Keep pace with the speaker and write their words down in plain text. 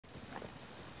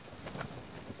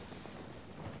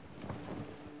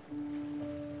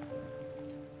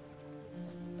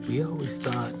We always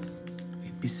thought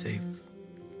we'd be safe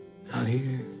out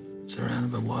here,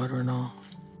 surrounded by water and all.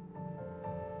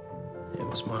 It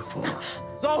was my fault.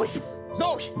 Zoe!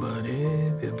 Zoe! But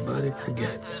everybody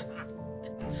forgets.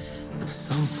 At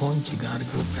some point, you gotta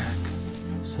go back.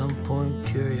 At some point,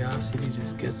 curiosity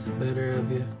just gets the better of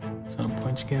you. At some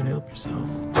point, you can't help yourself.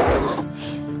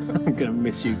 I'm gonna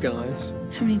miss you guys.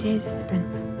 How many days has it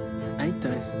been? 8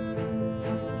 days.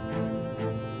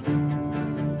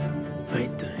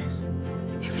 8 days.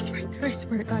 He was right there. I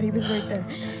swear to God, he was right there.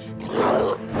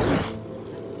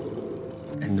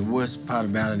 And the worst part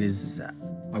about it is that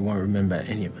I won't remember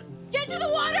any of it. Get to the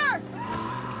water!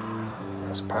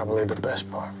 That's probably the best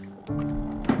part.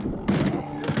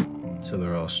 So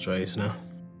they're all strays now?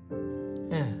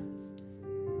 Yeah.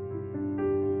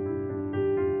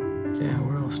 Yeah,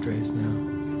 we're all strays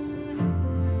now.